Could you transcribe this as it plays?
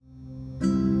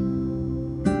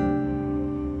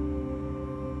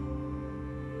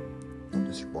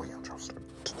your boy Young Joseph.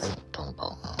 Today we're talking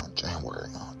about January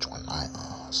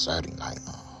 29th, Saturday night,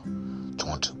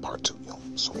 22 part 2.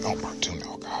 So we on part 2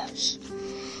 now, guys.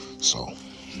 So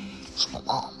my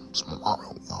mom,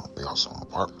 they also in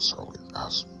apartments earlier,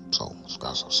 guys. So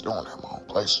guys, I'm still in my own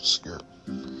place this year.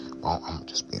 Well, I'm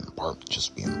just being in the apartment,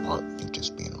 just being in the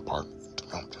apartment.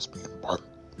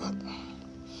 But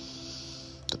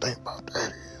the thing about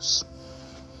that is,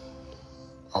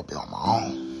 I'll be on my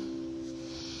own.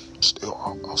 I'll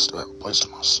still have a place to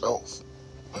myself,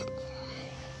 but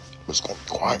it's gonna be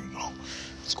quiet,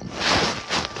 It's gonna be quiet.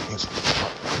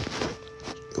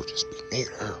 It'll just be me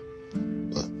there.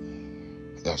 But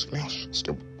that's me. I should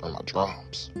still bring my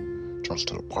drums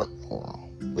to the apartment or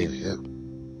leave it here.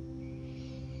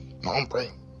 No, I'm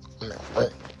bringing my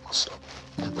stuff.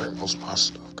 I'm bringing most of my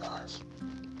stuff, guys.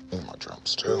 And my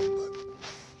drums too,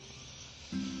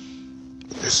 but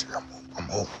this year I'm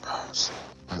moving, guys.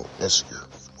 I'm moving this year.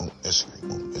 To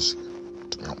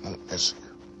me, I'm moving this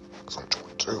year. Because I'm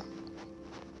 22.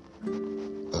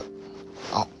 But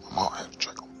my mom had to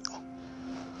check on me,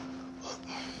 But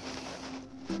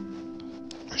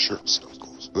make sure the stuff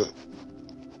goes good.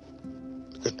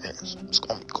 The good thing is, it's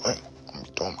going to be clean. I'm going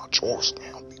to be doing my chores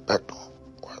now. I'll be back to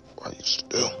what I used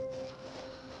to do.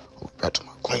 I'll be back to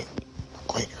my clean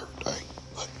every day.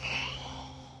 But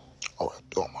I have to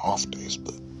do it on my off days,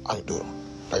 but I can do it on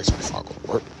days before I go to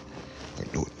work. I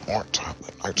can do it in the morning time, but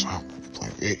at night time I'll be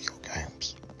playing video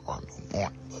games. Or in the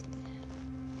morning, but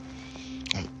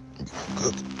I'm gonna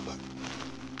cook it, but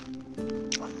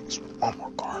I think it's one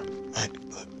more card. But I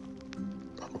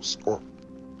go to the store,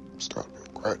 start to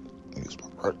feel great. I use my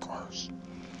credit cards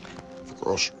for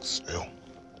groceries still.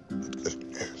 But the good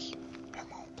thing is, I have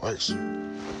my own place.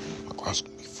 My glass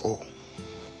can be full.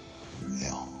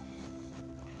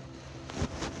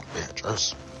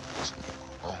 Dress.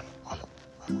 I'm my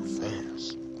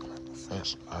fans.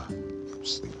 People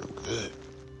sleep real good.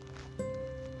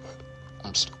 But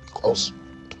I'm still be close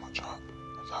to my job,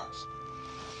 guys.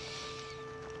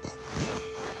 But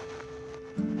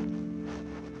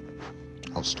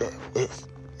I'll still live.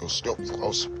 It'll still be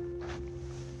closer. But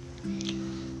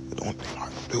the only thing I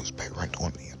have to do is pay rent. The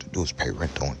only thing you have to do is pay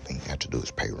rent. The only thing you have to do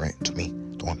is pay rent to me.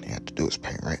 The only thing you have to do is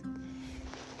pay rent.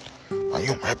 Are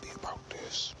you happy about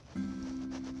this?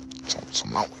 So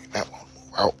I'm not waiting that long to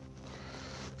move out.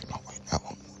 I'm not waiting that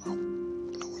long to move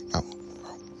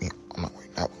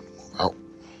out.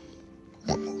 I'm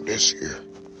gonna move this year.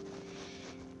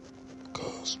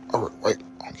 Because I already wait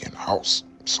on getting a house.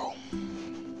 So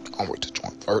I'll wait till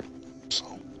 2030.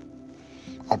 So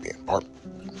I'll be in an apartment.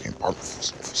 For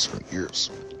certain years.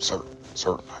 Certain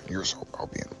 9 years I'll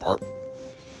be in an apartment.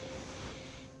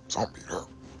 So I'll be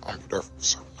there for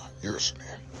certain 9 years. And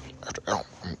then after that,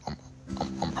 I'm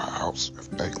buy a house.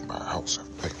 Every day can buy a house. To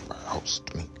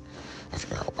me. After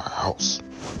that, I'll buy a house.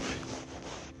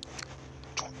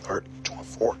 2030,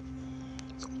 2040.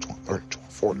 2030,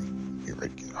 2040. Be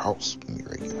ready to get a house. Be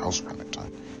ready to get a house around that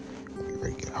time. I'm be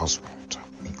ready to get a house around that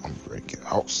time. I'm be ready to get a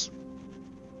house.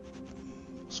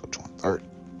 So 2030.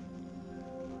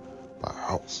 Buy a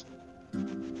house. So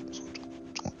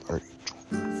 2030,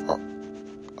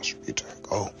 2035. I should be to that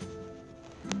goal.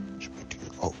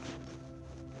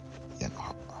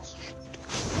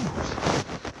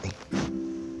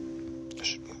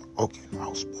 Okay, in the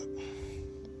house, but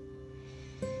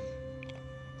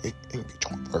it can be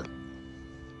 2030,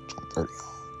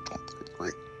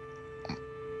 2033.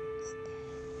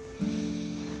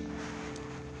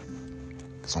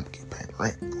 Because I'm going to keep paying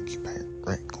rent. I'm going to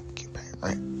keep paying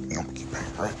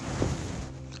rent.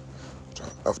 So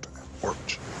after that work,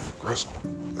 aggressive,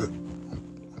 good. I'm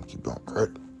going to keep doing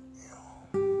credit.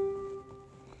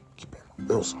 Keep paying my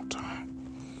bills sometime.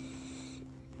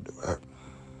 Do that.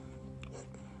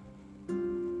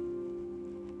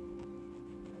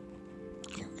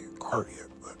 Card yet,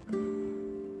 but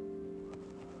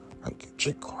I can get a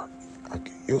cheap card. I can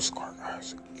get a used card,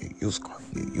 guys. I can get a used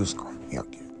card. Yeah, I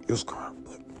get a used card,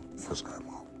 but first I have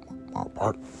my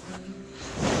apartment.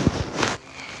 I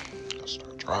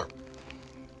start driving,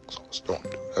 so I still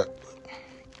don't do that, but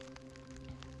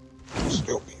I'll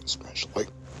still be in Spanish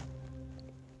Lake.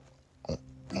 I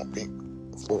won't be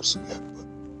in Florida yet, but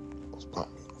I'll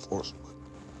be in Florida, but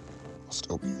I'll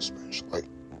still be in Spanish Lake.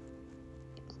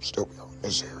 Still be out in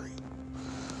this area.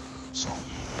 So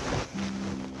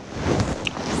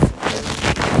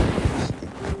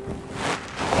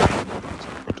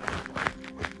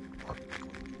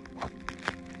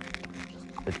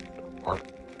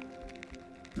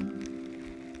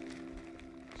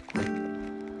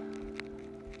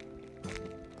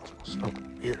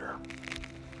here.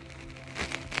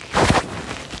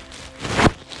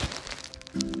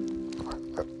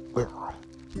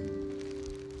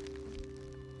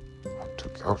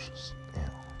 couches,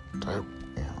 table,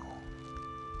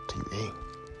 TV.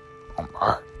 I'm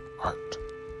alright,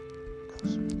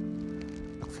 because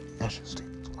no 50 inches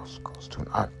goes $295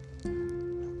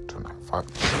 at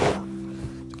the store.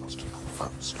 It goes $295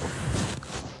 at the store.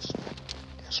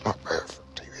 It's not bad for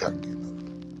TV. I can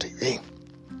get a TV.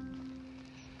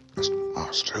 That's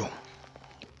nice too.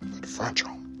 But the furniture,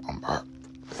 I'm alright.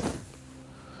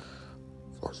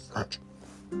 For the furniture,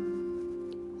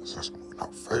 that's moving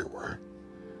out February.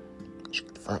 Because you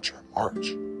get the furniture in March.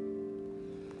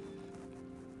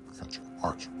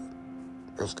 March,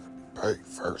 but bills gotta be paid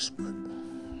first, but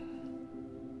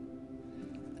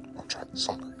I'll try to get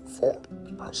something I can afford.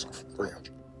 Probably something for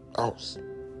 $300.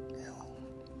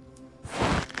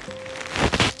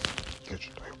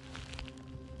 Kitchen table.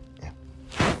 Yeah.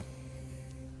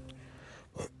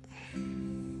 But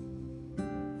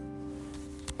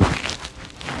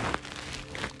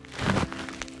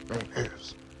the thing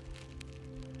is,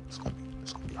 it's gonna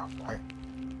be alright.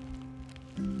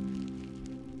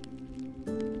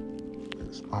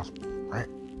 Responsible for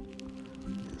rent,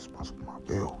 be responsible for my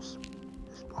bills, be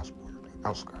responsible for everything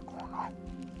else I got going on.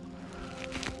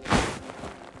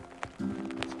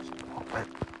 Supposed to go back,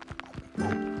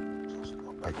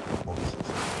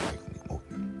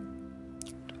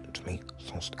 to me,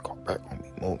 supposed to go back on me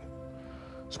moving.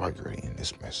 So I get ready in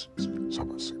this message. So I'm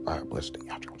about to say bye, blessed day,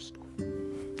 y'all.